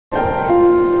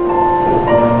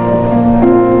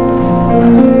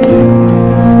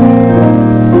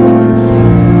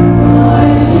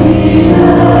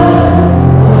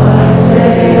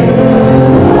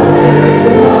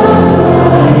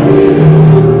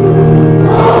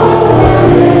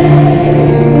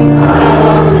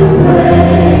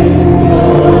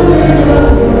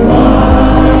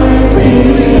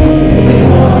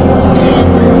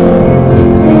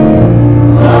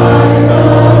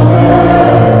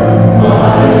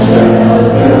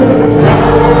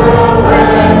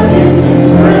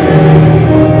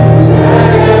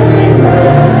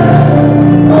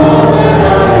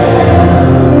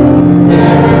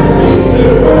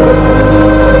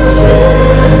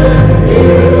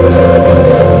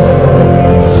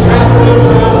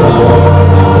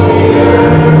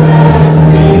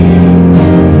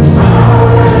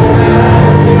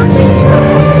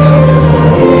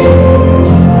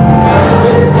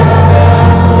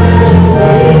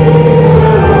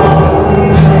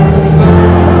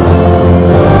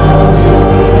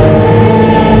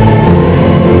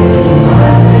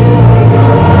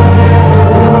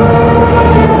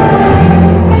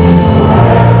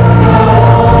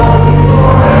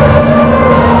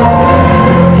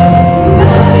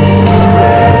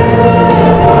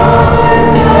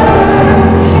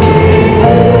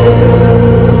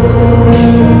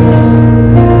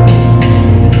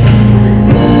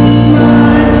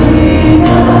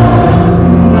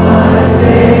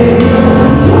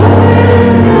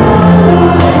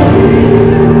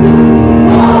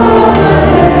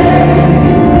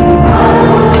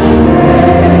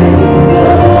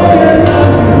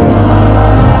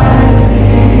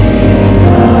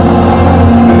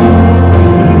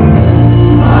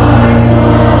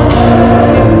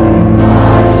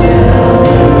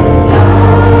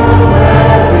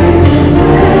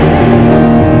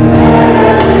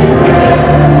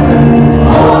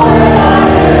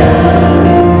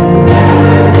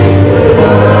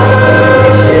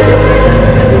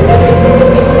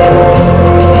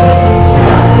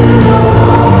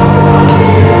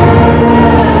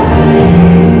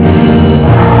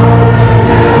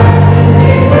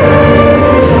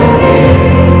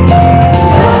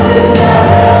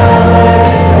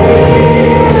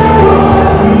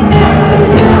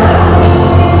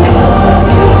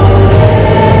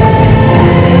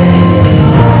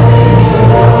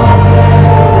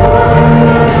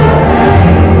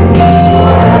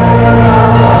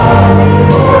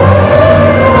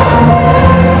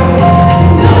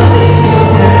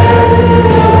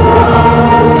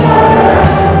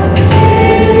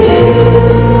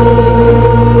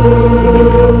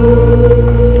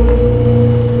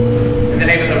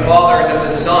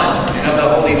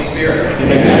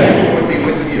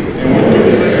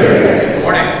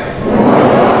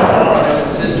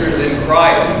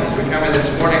coming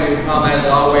this morning, we come as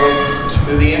always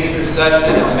through the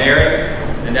intercession of Mary,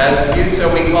 and as we do so,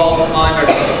 we call to mind our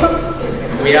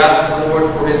sins. We ask the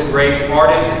Lord for his great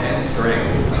pardon and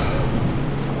strength.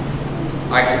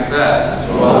 I confess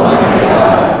to Almighty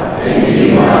God and to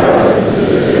you, my brothers and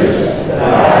sisters, that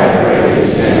I have greatly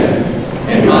sinned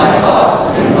in my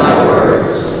thoughts and my words,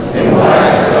 in what I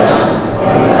have done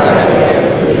and what I have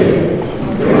failed to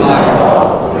do, through my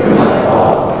fault,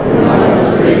 through my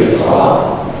grievous fault.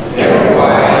 Therefore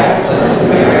I ask Blessed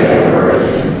Mary, the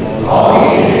Virgin, all the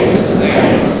angels and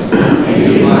saints, and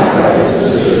you, my brothers and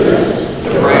sisters, to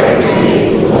pray for me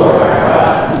to the Lord our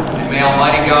God. And may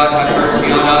Almighty God have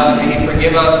mercy on us, and he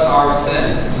forgive us our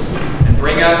sins, and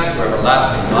bring us to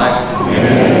everlasting life.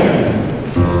 Amen.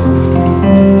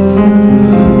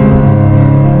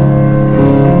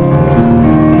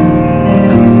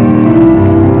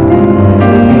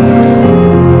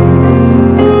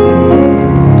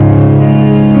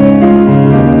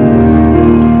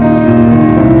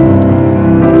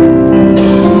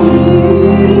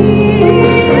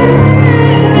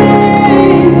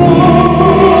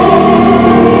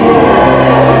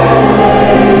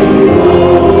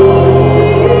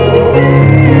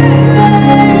 Yeah.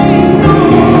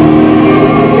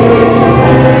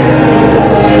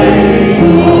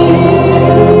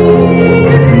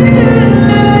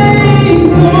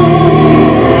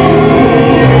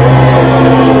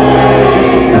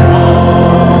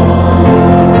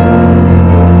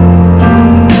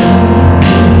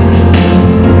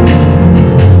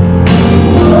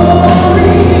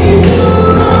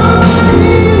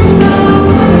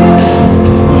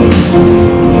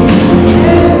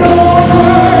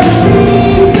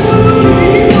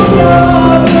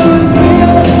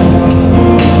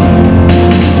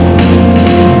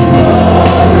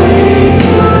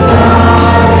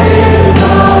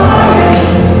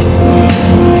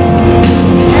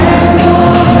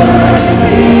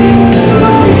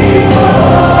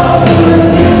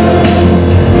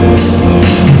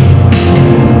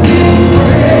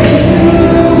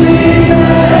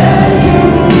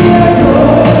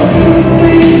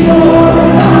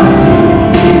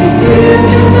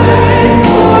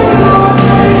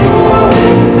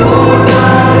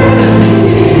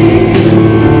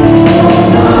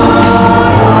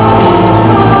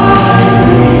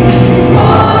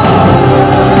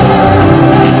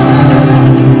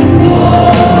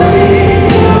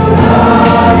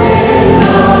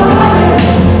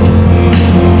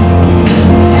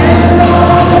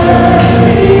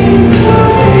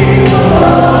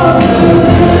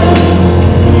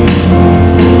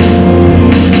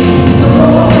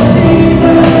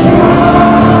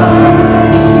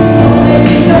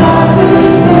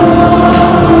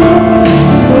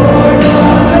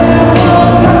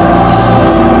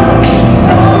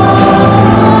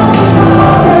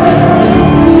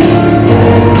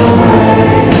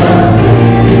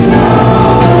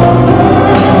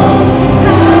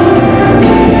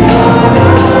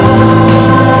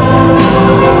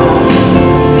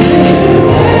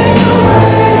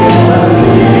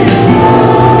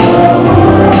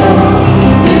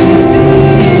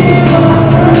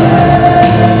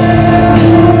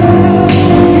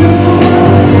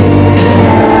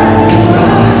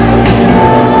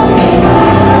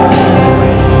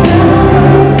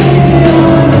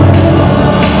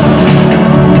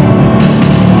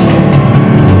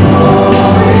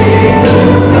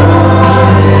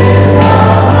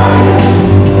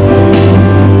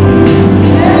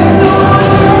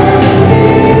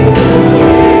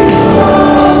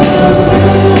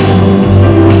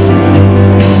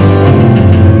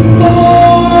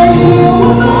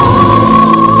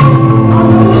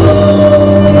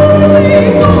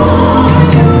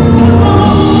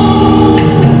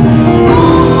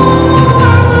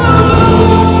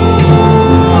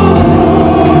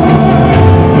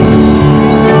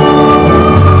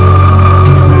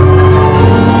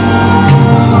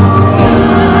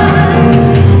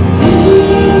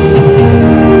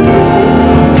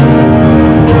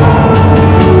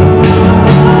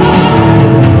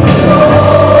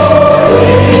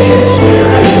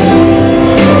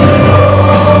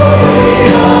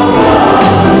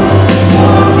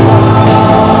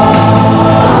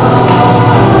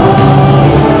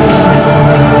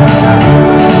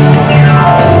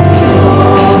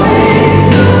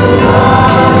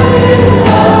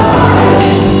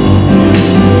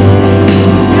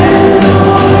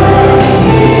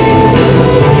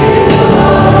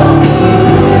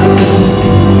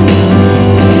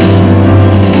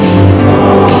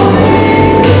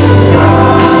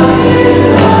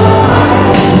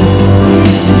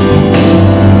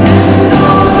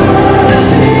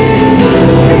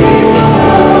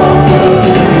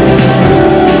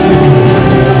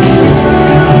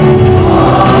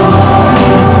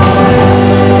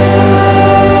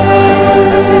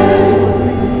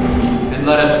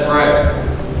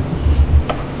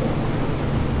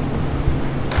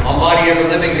 ever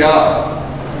living God,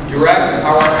 direct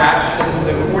our actions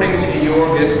according to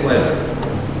your good pleasure,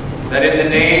 that in the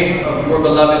name of your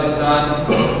beloved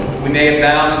Son, we may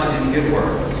abound in good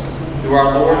works. Through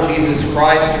our Lord Jesus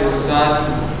Christ, your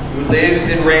Son, who lives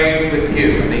and reigns with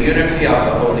you in the unity of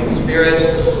the Holy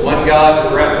Spirit, one God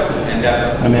forever and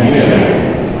ever. Amen.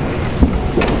 Amen.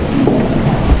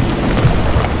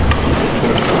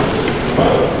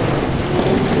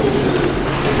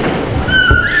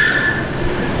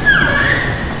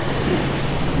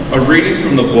 A reading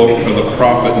from the book of the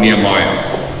prophet Nehemiah.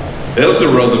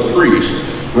 Ezra the priest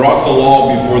brought the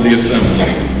law before the assembly,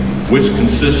 which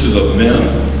consisted of men,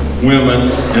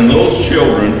 women, and those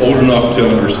children old enough to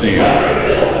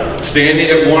understand. Standing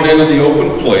at one end of the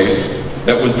open place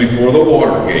that was before the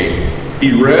water gate,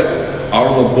 he read out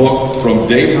of the book from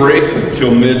daybreak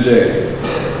till midday,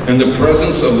 in the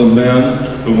presence of the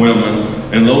men, the women,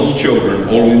 and those children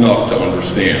old enough to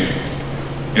understand.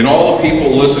 And all the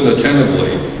people listened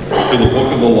attentively to the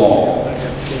book of the law.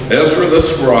 Ezra the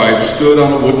scribe stood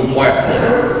on a wooden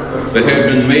platform that had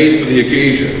been made for the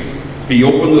occasion. He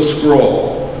opened the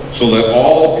scroll so that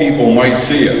all the people might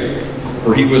see it,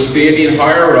 for he was standing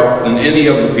higher up than any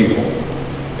of the people.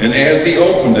 And as he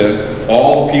opened it,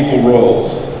 all the people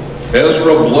rose.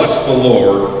 Ezra blessed the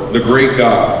Lord, the great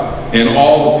God, and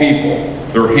all the people,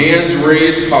 their hands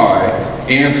raised high,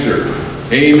 answered,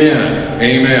 Amen,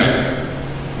 Amen.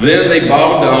 Then they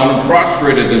bowed down and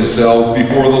prostrated themselves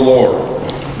before the Lord,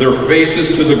 their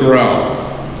faces to the ground.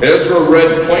 Ezra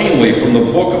read plainly from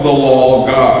the book of the law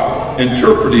of God,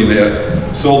 interpreting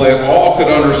it so that all could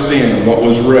understand what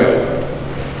was read.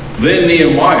 Then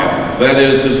Nehemiah, that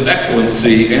is his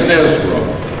excellency, and Ezra,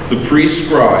 the priest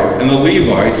scribe, and the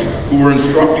Levites who were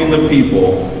instructing the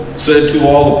people, said to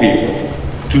all the people,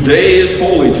 Today is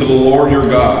holy to the Lord your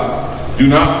God. Do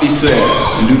not be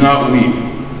sad and do not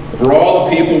weep. For all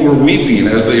the people were weeping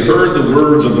as they heard the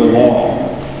words of the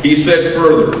law. He said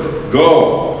further,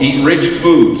 Go, eat rich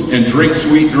foods and drink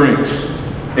sweet drinks,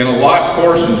 and allot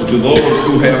portions to those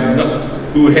who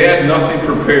had nothing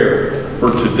prepared,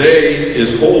 for today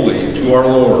is holy to our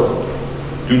Lord.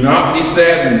 Do not be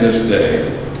saddened this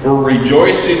day, for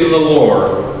rejoicing in the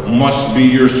Lord must be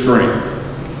your strength.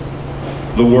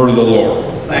 The word of the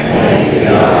Lord. Thanks be to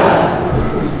God.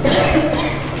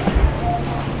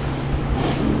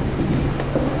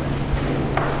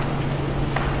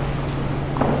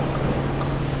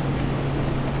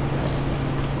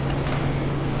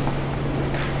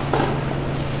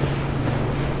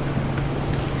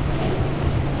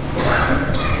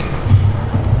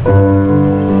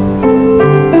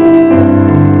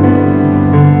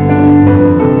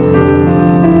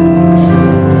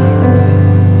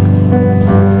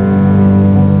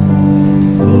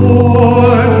 Oh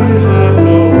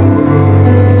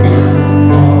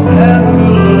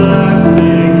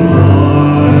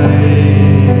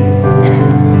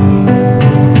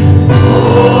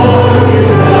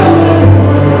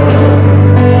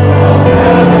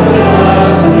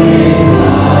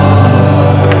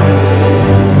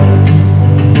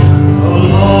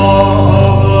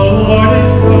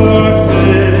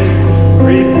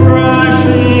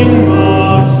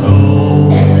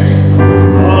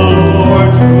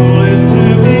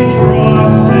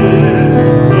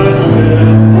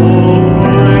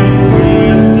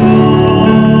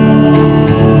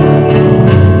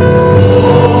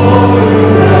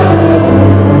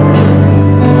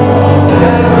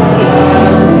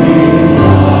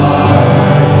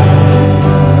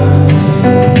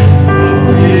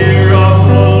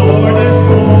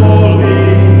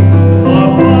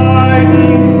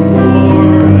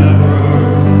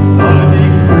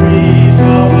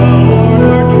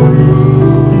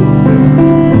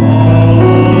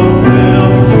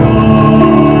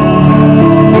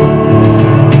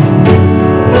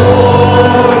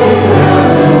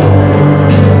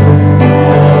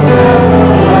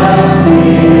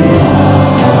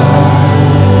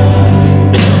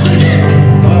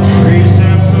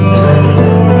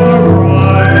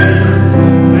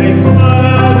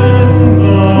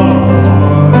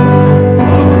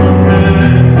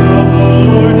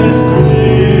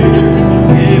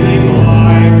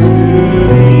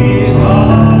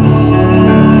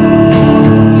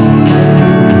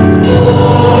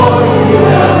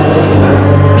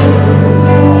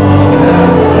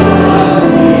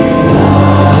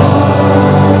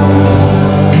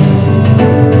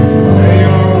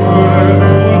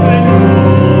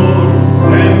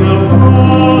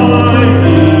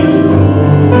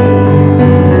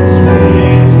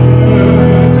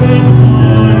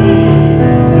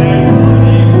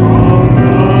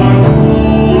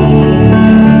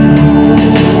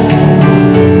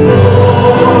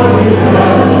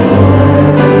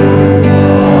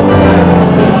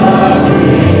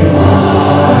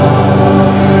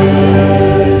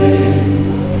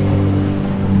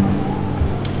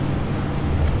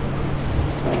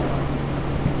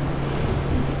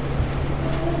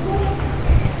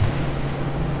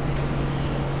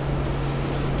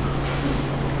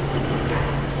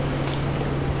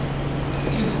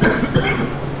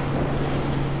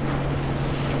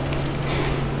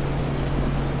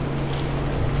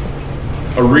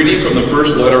A reading from the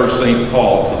first letter of St.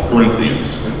 Paul to the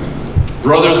Corinthians.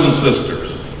 Brothers and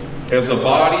sisters, as the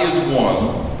body is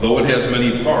one, though it has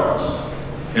many parts,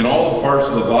 and all the parts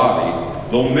of the body,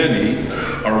 though many,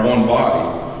 are one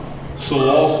body, so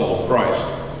also Christ.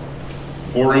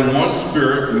 For in one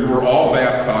Spirit we were all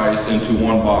baptized into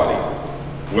one body,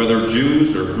 whether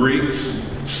Jews or Greeks,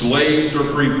 slaves or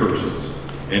free persons,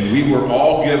 and we were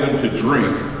all given to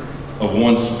drink of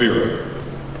one Spirit.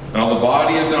 Now the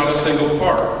body is not a single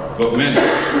part, but many.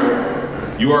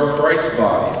 You are Christ's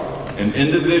body, and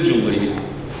individually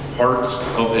parts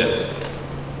of it.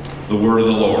 The word of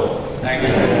the Lord. Thanks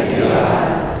be to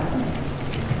God.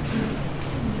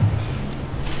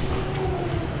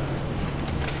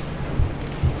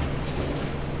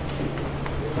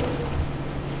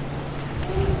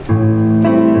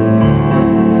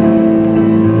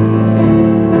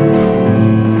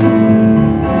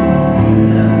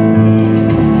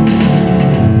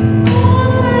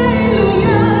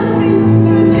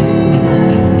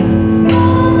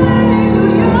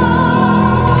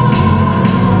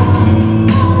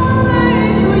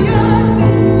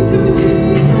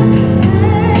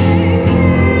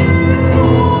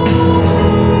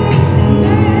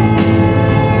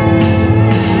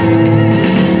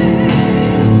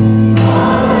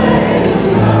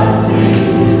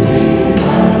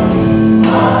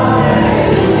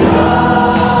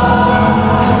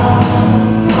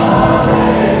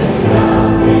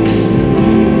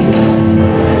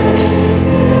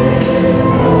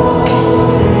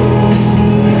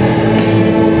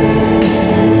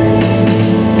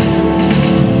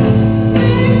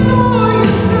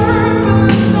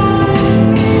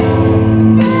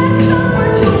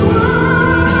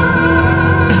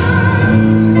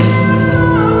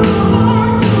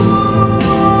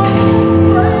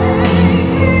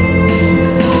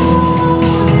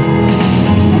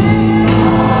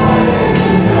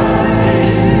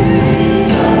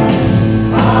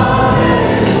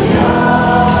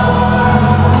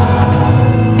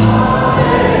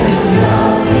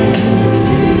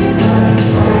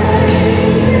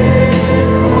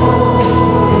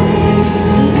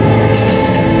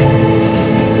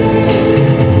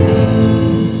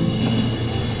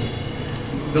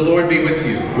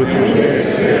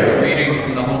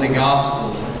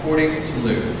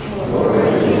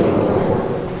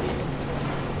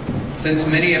 Since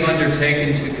many have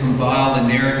undertaken to compile a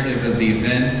narrative of the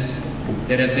events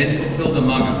that have been fulfilled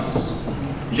among us,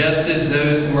 just as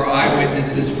those who are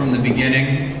eyewitnesses from the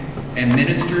beginning and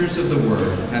ministers of the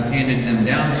word have handed them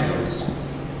down to us,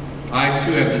 I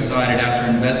too have decided, after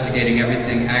investigating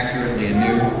everything accurately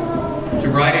anew, to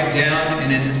write it down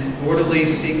in an orderly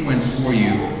sequence for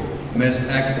you, most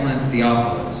excellent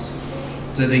Theophilus,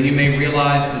 so that you may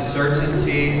realize the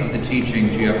certainty of the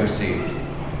teachings you have received.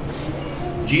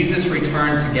 Jesus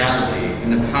returned to Galilee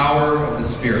in the power of the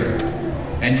Spirit,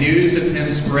 and news of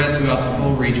him spread throughout the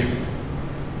whole region.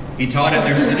 He taught at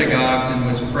their synagogues and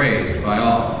was praised by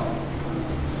all.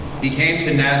 He came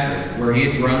to Nazareth, where he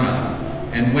had grown up,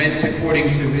 and went,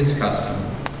 according to his custom,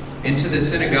 into the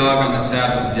synagogue on the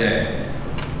Sabbath day.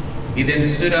 He then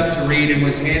stood up to read and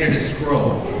was handed a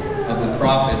scroll of the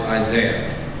prophet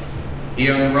Isaiah. He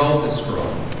unrolled the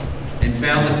scroll and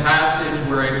found the passage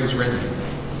where it was written,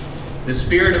 "The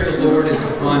Spirit of the Lord is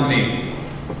upon me,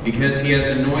 because he has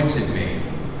anointed me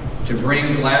to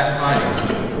bring glad tidings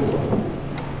to the poor.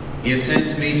 He has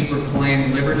sent me to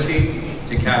proclaim liberty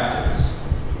to captives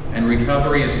and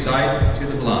recovery of sight to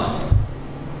the blind,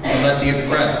 to let the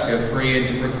oppressed go free, and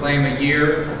to proclaim a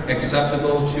year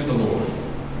acceptable to the Lord."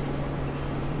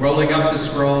 Rolling up the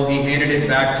scroll, he handed it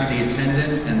back to the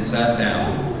attendant and sat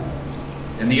down.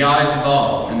 And the eyes of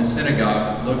all in the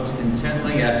synagogue looked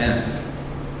intently at him.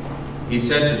 He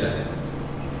said to them,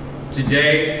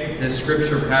 "Today this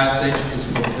scripture passage is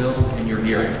fulfilled in your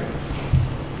hearing."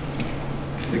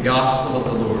 The Gospel of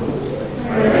the Lord.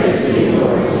 Praise to you,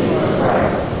 Lord Jesus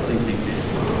Christ. Please be seated.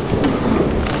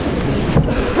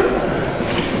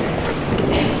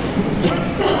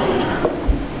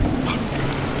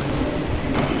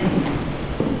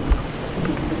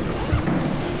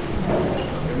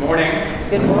 Good morning.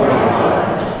 Good morning.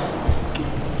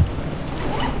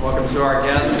 Welcome to our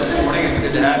guests this morning. It's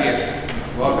good to have you.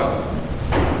 Welcome.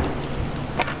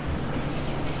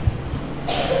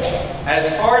 As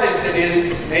hard as it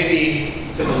is maybe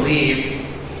to believe,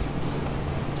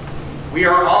 we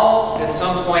are all at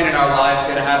some point in our life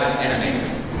going to have an enemy.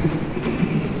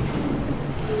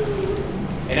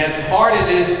 And as hard it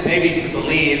is maybe to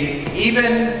believe,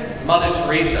 even Mother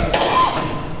Teresa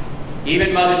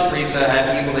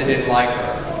had people that didn't like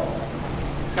her.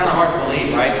 It's kind of hard to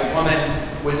believe, right? This woman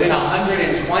was in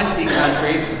 120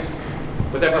 countries.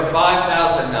 with over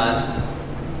 5,000 nuns,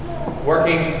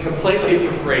 working completely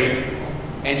for free,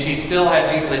 and she still had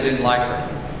people that didn't like her.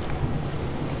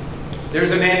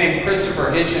 There's a man named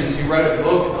Christopher Hitchens who wrote a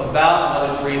book about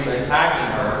Mother Teresa attacking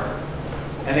her,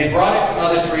 and they brought it to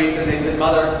Mother Teresa and they said,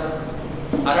 "Mother,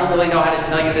 I don't really know how to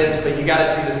tell you this, but you got to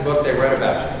see this book they wrote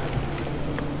about you."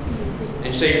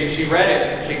 And she read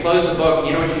it, she closed the book, and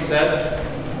you know what she said?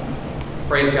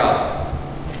 "Praise God.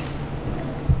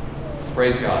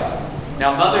 Praise God."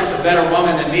 Now, Mother's a better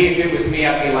woman than me. If it was me,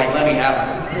 I'd be like, "Let me have it.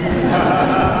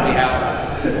 Let me have it."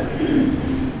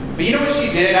 But you know what she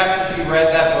did after she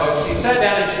read that book? She sat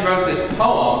down and she wrote this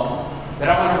poem that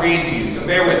I want to read to you, so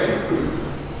bear with me.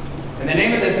 And the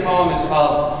name of this poem is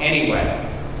called Anyway.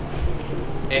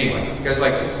 Anyway, it goes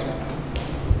like this.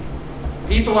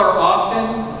 People are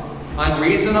often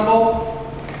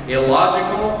unreasonable,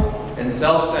 illogical, and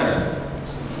self-centered.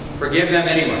 Forgive them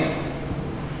anyway.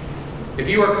 If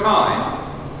you are kind,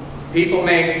 people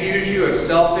may accuse you of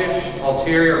selfish,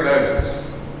 ulterior motives.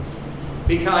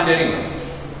 Be kind anyway.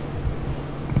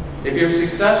 If you're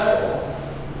successful,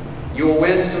 you will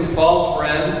win some false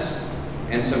friends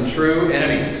and some true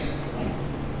enemies.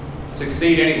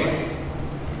 Succeed anyway.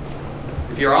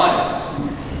 If you're honest,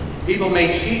 people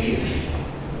may cheat you.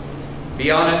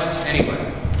 Be honest anyway.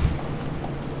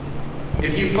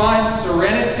 If you find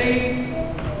serenity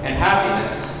and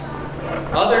happiness,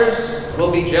 others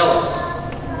will be jealous.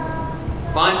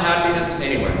 Find happiness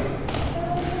anyway.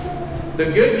 The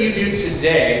good you do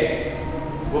today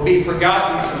will be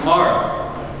forgotten tomorrow.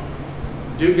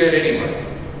 Do good anyway.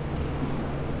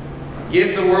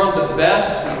 Give the world the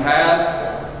best you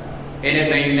have, and it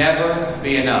may never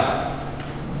be enough.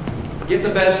 Give the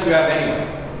best you have anyway.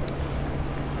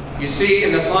 You see,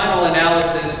 in the final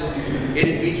analysis, it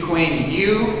is between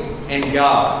you and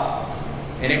God,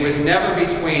 and it was never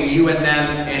between you and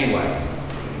them anyway.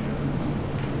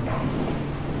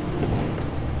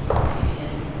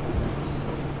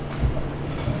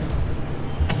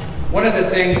 One of the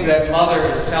things that Mother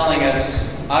is telling us,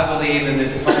 I believe, in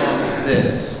this poem is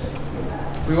this.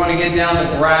 If we want to get down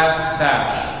to brass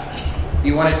tacks, if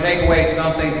you want to take away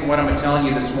something from what I'm telling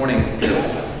you this morning, it's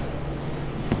this.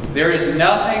 There is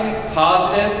nothing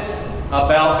positive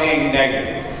about being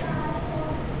negative.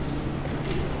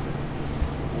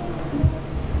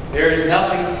 There is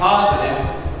nothing positive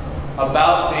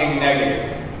about being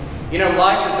negative. You know,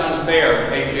 life is unfair, in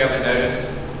case you haven't noticed.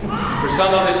 For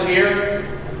some of us here,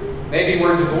 maybe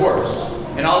we're divorced.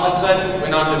 And all of a sudden,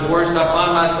 when I'm divorced, I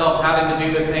find myself having to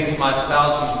do the things my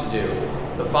spouse used to do.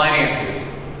 The finances,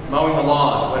 mowing the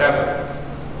lawn, whatever.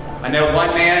 I know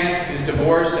one man who's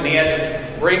divorced and he had to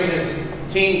bring his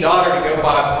teen daughter to go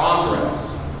buy a prom dress.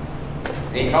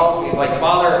 And he calls me, he's like,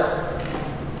 "Father,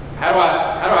 how do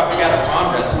I pick out a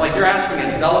prom dress?" I'm like, "You're asking a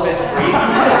celibate priest?"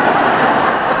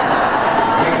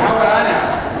 Like, how would I know?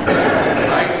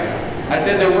 Right? I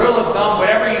said, the rule of thumb,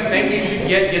 whatever you think you should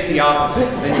get the opposite.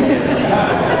 Then you get it.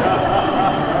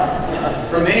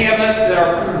 For many of us that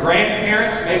are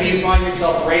grandparents, maybe you find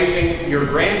yourself raising your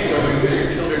grandchildren because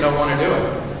your children don't want to do it.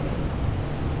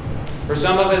 For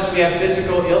some of us, we have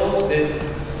physical ills that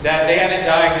they haven't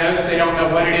diagnosed, they don't know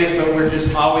what it is, but we're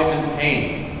just always in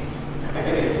pain.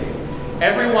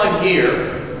 Everyone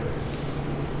here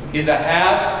is a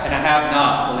have and a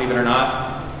have-not, believe it or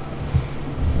not.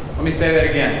 Let me say that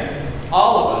again.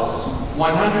 All of us,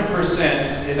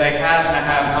 100%, is a have and a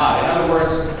have-not. In other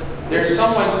words, there's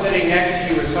someone sitting next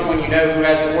to you or someone you know who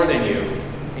has more than you.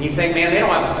 And you think, man, they don't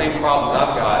have the same problems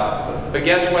I've got. But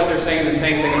guess what? They're saying the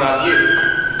same thing about you.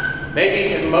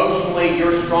 Maybe emotionally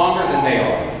you're stronger than they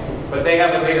are, but they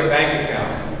have a bigger bank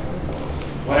account.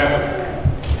 Whatever.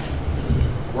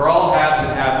 We're all haves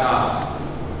and have-nots.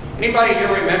 Anybody here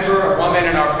remember a woman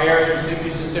in our parish who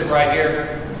used to sit right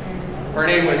here? Her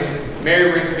name was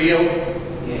Mary Ruth Field.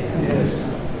 Yes.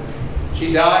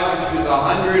 She died when she was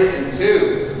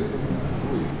 102.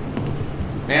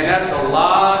 Man, that's a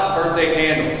lot of birthday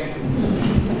candles.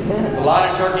 It's a lot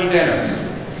of turkey dinners.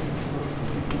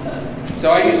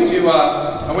 So I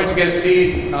went to go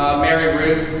see Mary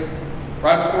Ruth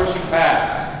right before she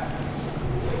passed.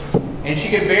 And she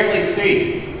could barely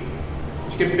see.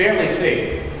 She could barely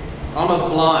see. Almost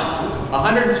blind.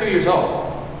 102 years old.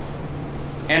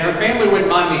 And her family wouldn't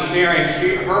mind me sharing,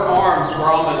 her arms were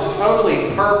almost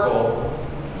totally purple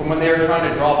from when they were trying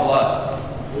to draw blood.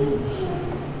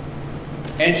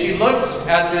 And she looks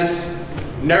at this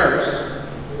nurse,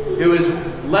 who is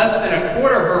less than a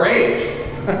quarter her age,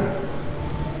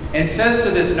 and says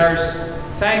to this nurse,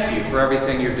 "Thank you for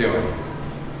everything you're doing.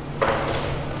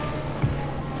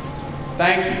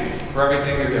 Thank you for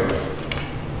everything you're doing."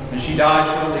 And she died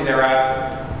shortly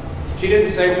thereafter. She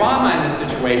didn't say, why am I in this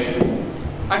situation?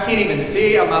 I can't even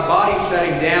see. My body's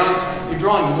shutting down. You're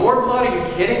drawing more blood? Are you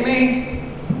kidding me?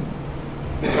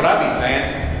 That's what I'd be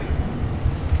saying.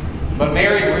 But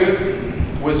Mary Ruth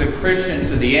was a Christian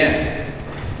to the end.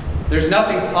 There's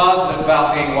nothing positive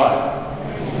about being what?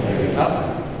 Nothing.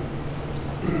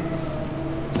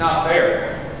 It's not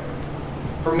fair.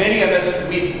 For many of us,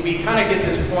 we kind of get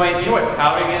this point. You know what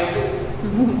pouting is?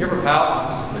 You ever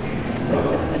pout?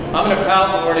 I'm going to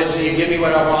pout, Lord, until you give me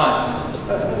what I want.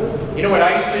 You know what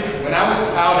I used to, when I was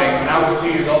pouting, when I was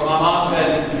 2 years old, my mom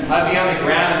said I'd be on the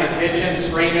ground in the kitchen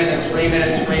screaming and screaming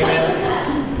and screaming,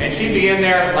 and she'd be in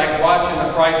there like watching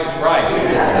The Price is Right.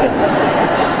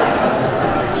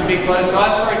 She'd be close, so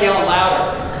I'd start yelling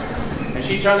louder, and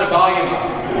she'd turn the volume up.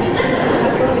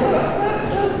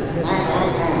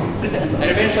 And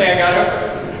eventually I got over it.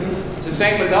 It's the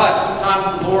same with us. Sometimes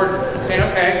the Lord is saying,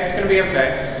 okay, it's going to be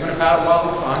okay. I'm going to pout while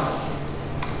it's fine.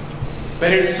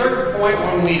 But at a certain point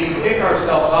when we pick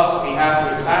ourselves up, we have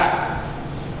to attack.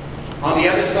 On the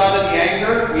other side of the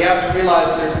anger, we have to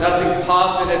realize there's nothing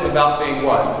positive about being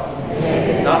what?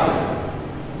 Nothing.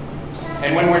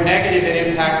 And when we're negative, it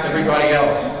impacts everybody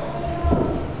else.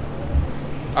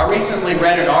 I recently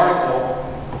read an article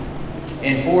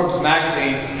in Forbes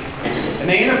magazine, and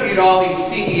they interviewed all these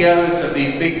CEOs of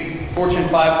these big Fortune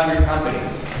 500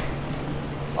 companies.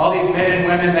 All these men and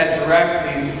women that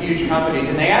direct these huge companies.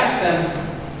 And they asked them,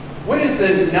 what is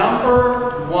the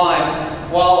 #1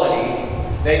 quality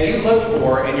that you look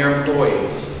for in your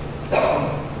employees?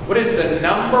 What is the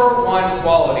 #1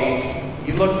 quality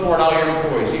you look for in all your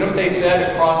employees? You know what they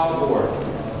said across the board?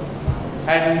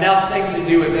 Had nothing to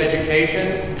do with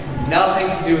education, nothing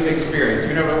to do with experience.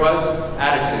 You know what it was?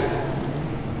 Attitude.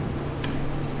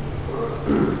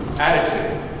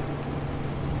 Attitude.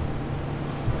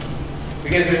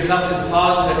 Because there's nothing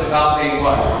positive about being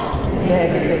what?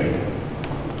 Negative.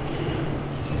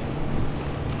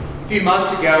 A few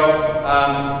months ago,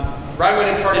 right when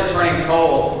it started turning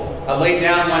cold, I laid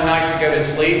down one night to go to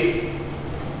sleep,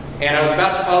 and I was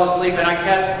about to fall asleep, and I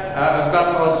was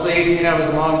about to fall asleep, you know, it was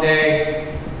a long day,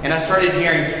 and I started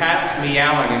hearing cats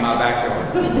meowing in my backyard.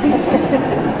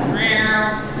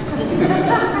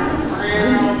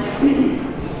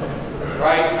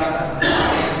 Right?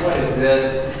 What is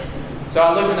this? So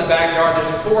I look in the backyard,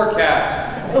 there's 4 cats.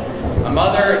 A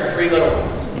mother and 3 little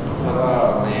ones.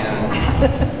 Oh, man.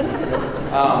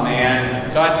 Oh, man.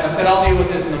 So I said, I'll deal with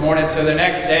this in the morning. So the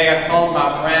next day I called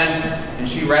my friend, and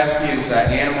she rescues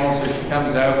animals, so she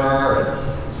comes over,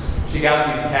 and she got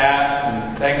these cats,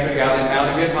 and thanks be to God, they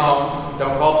found a good home.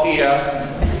 Don't call PETA.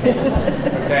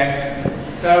 Okay?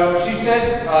 So she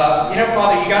said, you know,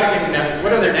 Father, you got to give them,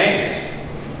 what are their names?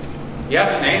 You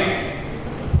have to name them.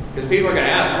 Because people are going to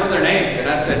ask, what are their names? And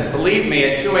I said, believe me,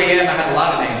 at 2 a.m. I had a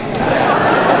lot of names to say.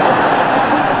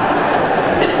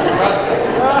 Trust me.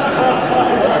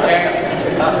 Okay?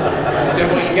 I said,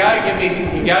 well, you got to give me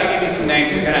some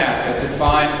names you're going to ask. I said,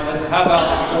 fine. How about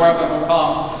there's 4 of them? We'll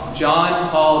call them John,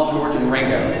 Paul, George, and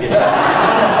Ringo.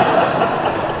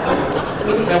 I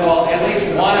said, well, at least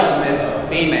one of them is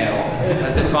female. I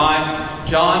said, fine.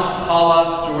 John,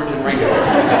 Paula, George, and Ringo.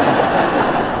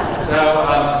 So,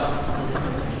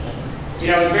 you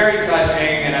know, it was very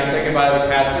touching, and I said goodbye to the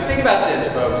cats. But think about this,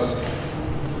 folks.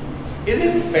 Is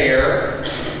it fair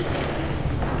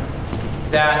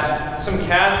that some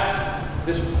cats,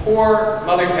 this poor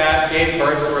mother cat gave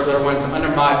birth to her little ones under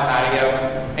my patio,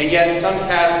 and yet some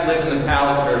cats live in the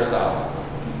palace of Versailles?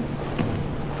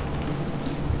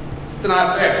 It's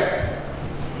not fair.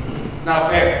 It's not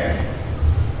fair.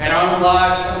 In our own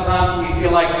lives, sometimes we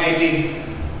feel like maybe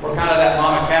we're kind of that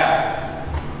mama cat.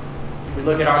 We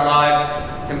look at our lives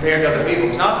compared to other people.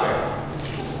 It's not fair.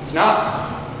 It's not.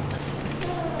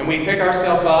 And we pick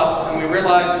ourselves up and we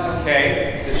realize,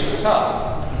 okay, this is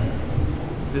tough.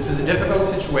 This is a difficult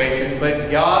situation, but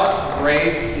God's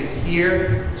grace is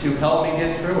here to help me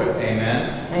get through it.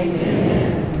 Amen?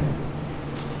 Amen.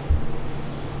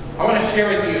 I want to share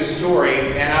with you a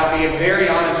story, and I'll be very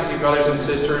honest with you, brothers and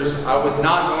sisters. I was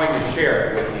not going to share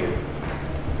it with you.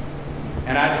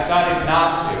 And I decided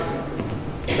not to.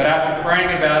 But after praying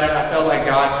about it, I felt like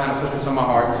God kind of put this on my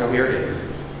heart, so here it is.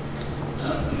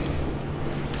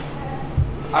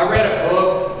 I read a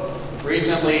book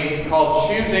recently called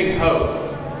Choosing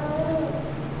Hope.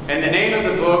 And the name of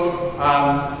the book,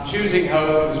 Choosing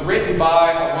Hope, was written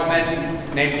by a woman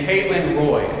named Caitlin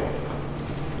Roy.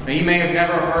 Now, you may have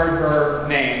never heard her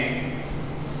name,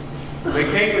 but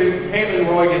Caitlin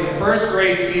Roy is a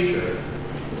first-grade teacher.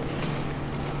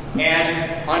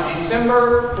 And on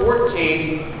December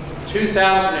 14th,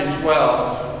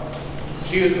 2012,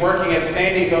 she was working at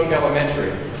Sandy Hook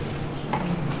Elementary.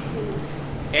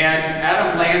 And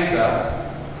Adam Lanza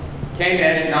came in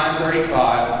at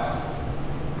 9:35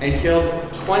 and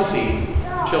killed 20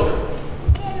 children.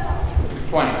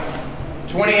 20.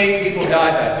 28 people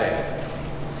died that day.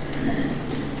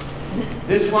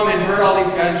 This woman heard all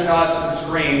these gunshots and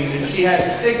screams, and she had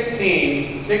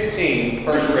 16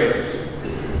 first graders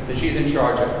that she's in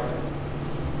charge of.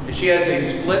 And she has a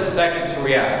split second to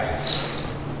react.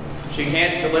 She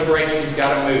can't deliberate, she's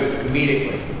got to move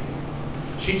immediately.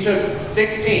 She took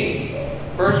 16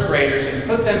 first graders and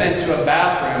put them into a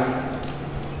bathroom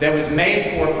that was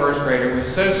made for a first grader. It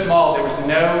was so small there was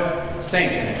no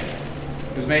sink in it.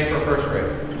 It was made for a first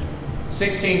grader.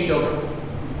 16 children.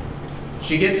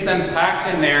 She gets them packed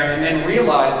in there and then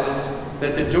realizes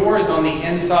that the door is on the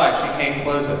inside. She can't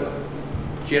close it.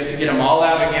 She has to get them all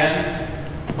out again,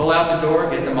 pull out the door,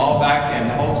 get them all back in.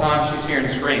 The whole time she's hearing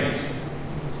screams.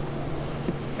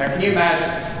 Now can you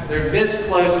imagine? They're this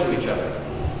close to each other.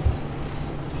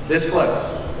 This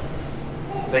close.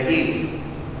 The heat.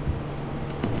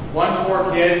 One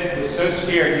poor kid was so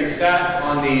scared he sat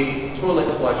on the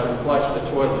toilet flusher and flushed the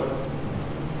toilet,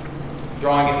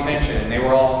 drawing attention, and they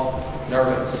were all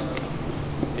nervous.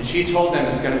 And she told them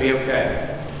it's going to be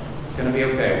okay. It's going to be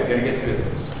okay. We're going to get through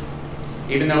this.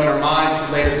 Even though in her mind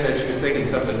she later said she was thinking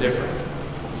something different.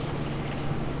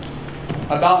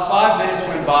 About 5 minutes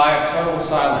went by of total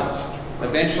silence.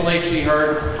 Eventually she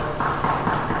heard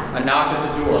a knock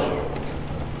at the door.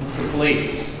 It's the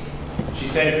police. She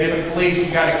said, if you're the police,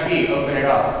 you got a key, open it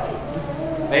up.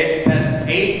 They had to test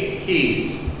 8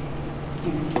 keys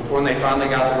before they finally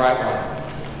got the right one.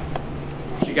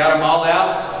 She got them all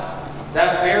out.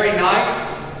 That very night,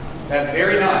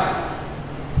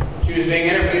 she was being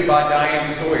interviewed by Diane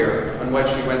Sawyer on what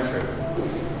she went through.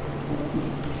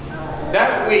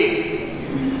 That week,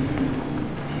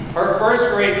 her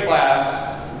first grade class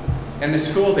and the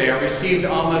school there received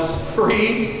almost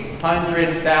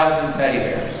 300,000 teddy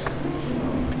bears.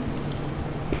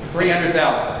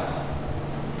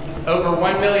 300,000. Over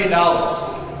 $1 million.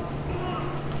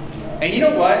 And you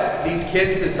know what these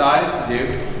kids decided to do?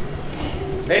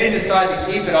 They didn't decide to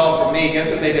keep it all for me. Guess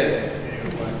what they did?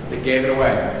 They gave it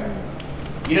away.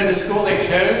 You know the school they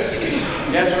chose?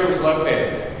 Guess where it was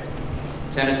located?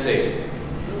 Tennessee.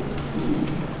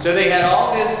 So they had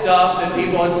all this stuff that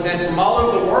people had sent from all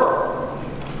over the world.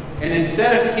 And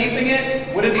instead of keeping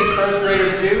it, what did these first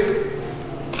graders do?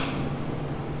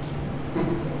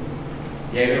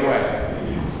 Gave it away.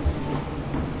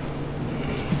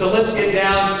 So let's get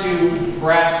down to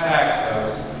brass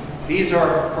tacks, folks. These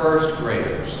are first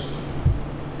graders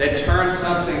that turn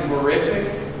something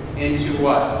horrific into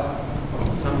what?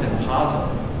 Something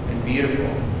positive and beautiful.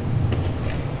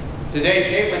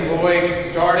 Today, Caitlin Boyd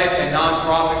started a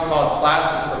nonprofit called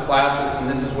Classes for Classes, and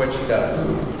this is what she does.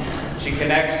 She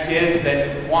connects kids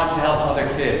that want to help other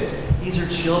kids. These are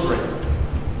children.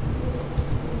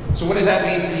 So what does that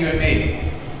mean for you and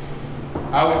me?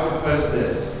 I would propose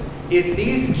this. If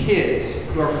these kids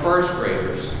who are first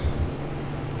graders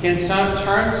can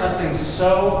turn something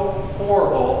so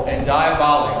horrible and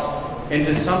diabolic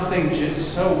into something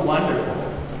just so wonderful,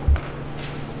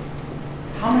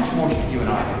 how much more should you and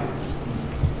I do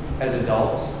as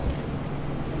adults?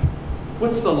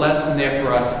 What's the lesson there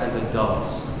for us as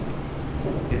adults?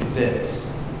 It's this.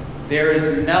 There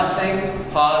is nothing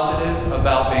positive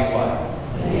about being what?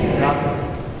 Nothing.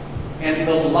 And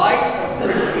the light of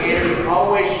Christianity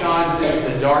always shines into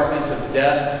the darkness of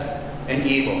death and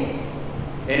evil.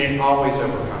 And it always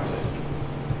overcomes it.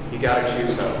 You got to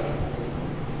choose hope.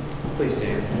 Please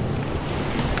stand.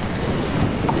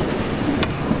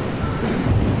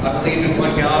 I believe in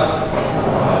one God.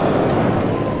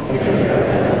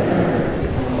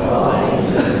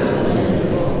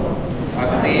 I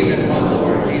believe in one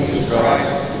Lord Jesus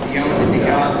Christ, the only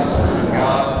begotten Son of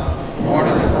God, born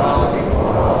of the Father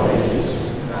before all ages.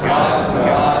 God from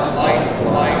God, light from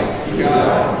light, true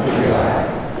God from true God,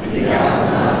 begotten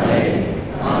not made,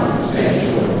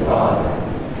 consubstantial with the Father.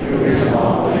 Through him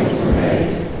all things were made.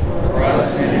 For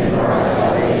us and for our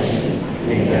salvation,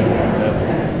 kingdom and of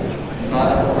heaven. God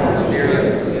the Holy Spirit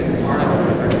was incarnate of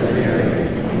the Virgin Mary.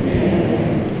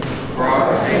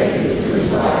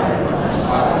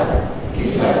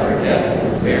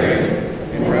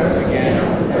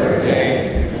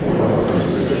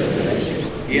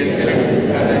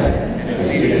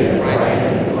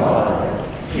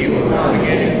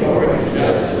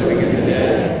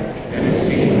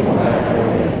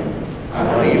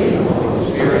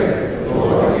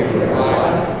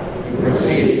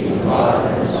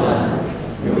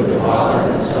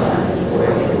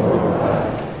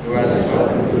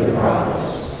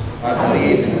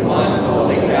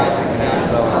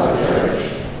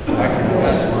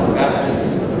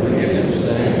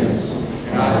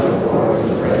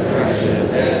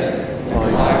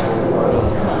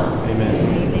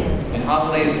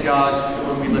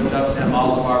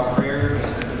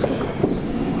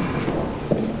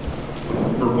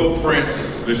 Pope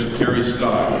Francis, Bishop Terry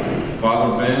Stott,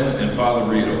 Father Ben, and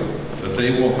Father Rito, that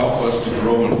they will help us to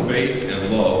grow in faith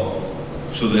and love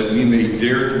so that we may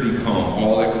dare to become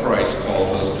all that Christ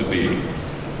calls us to be.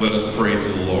 Let us pray to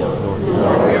the Lord.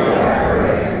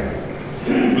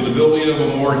 For the building of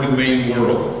a more humane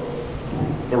world,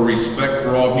 for respect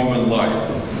for all human life,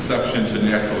 from conception to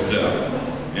natural death,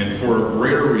 and for a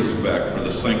greater respect for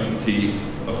the sanctity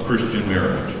of Christian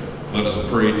marriage. Let us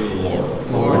pray to the Lord.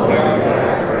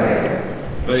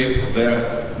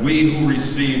 That we who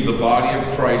receive the body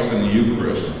of Christ in the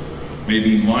Eucharist may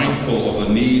be mindful of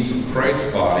the needs of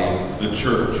Christ's body, the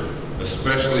church,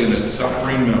 especially in its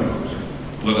suffering members.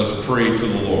 Let us pray to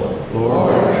the Lord.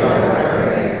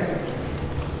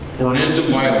 For an end to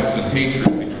violence and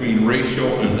hatred between racial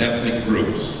and ethnic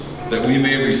groups, that we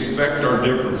may respect our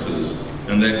differences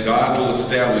and that God will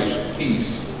establish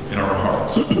peace in our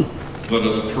hearts. Let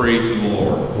us pray to the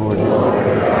Lord.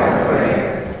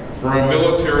 For our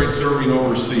military serving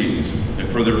overseas and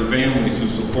for their families who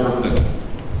support them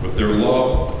with their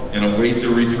love and await their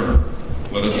return,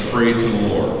 let us pray to the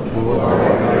Lord.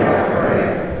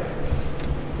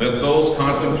 That those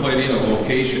contemplating a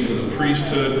vocation to the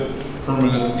priesthood,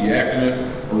 permanent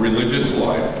diaconate, or religious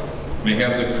life may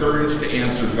have the courage to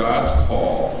answer God's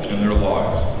call in their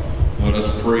lives. Let us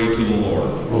pray to the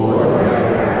Lord.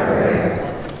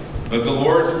 That the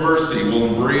Lord's mercy will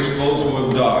embrace those who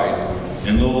have died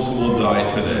and those who will die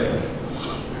today.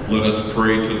 Let us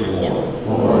pray to the Lord.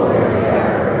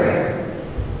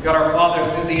 God our Father,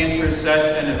 through the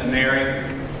intercession of Mary,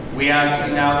 we ask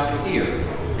you now to hear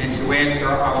and to answer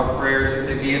our prayers if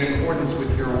they be in accordance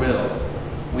with your will.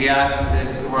 We ask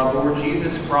this through our Lord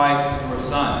Jesus Christ, your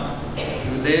Son,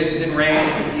 who lives and reigns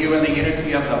with you in the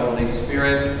unity of the Holy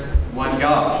Spirit, one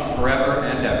God, forever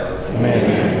and ever.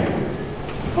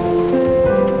 Amen.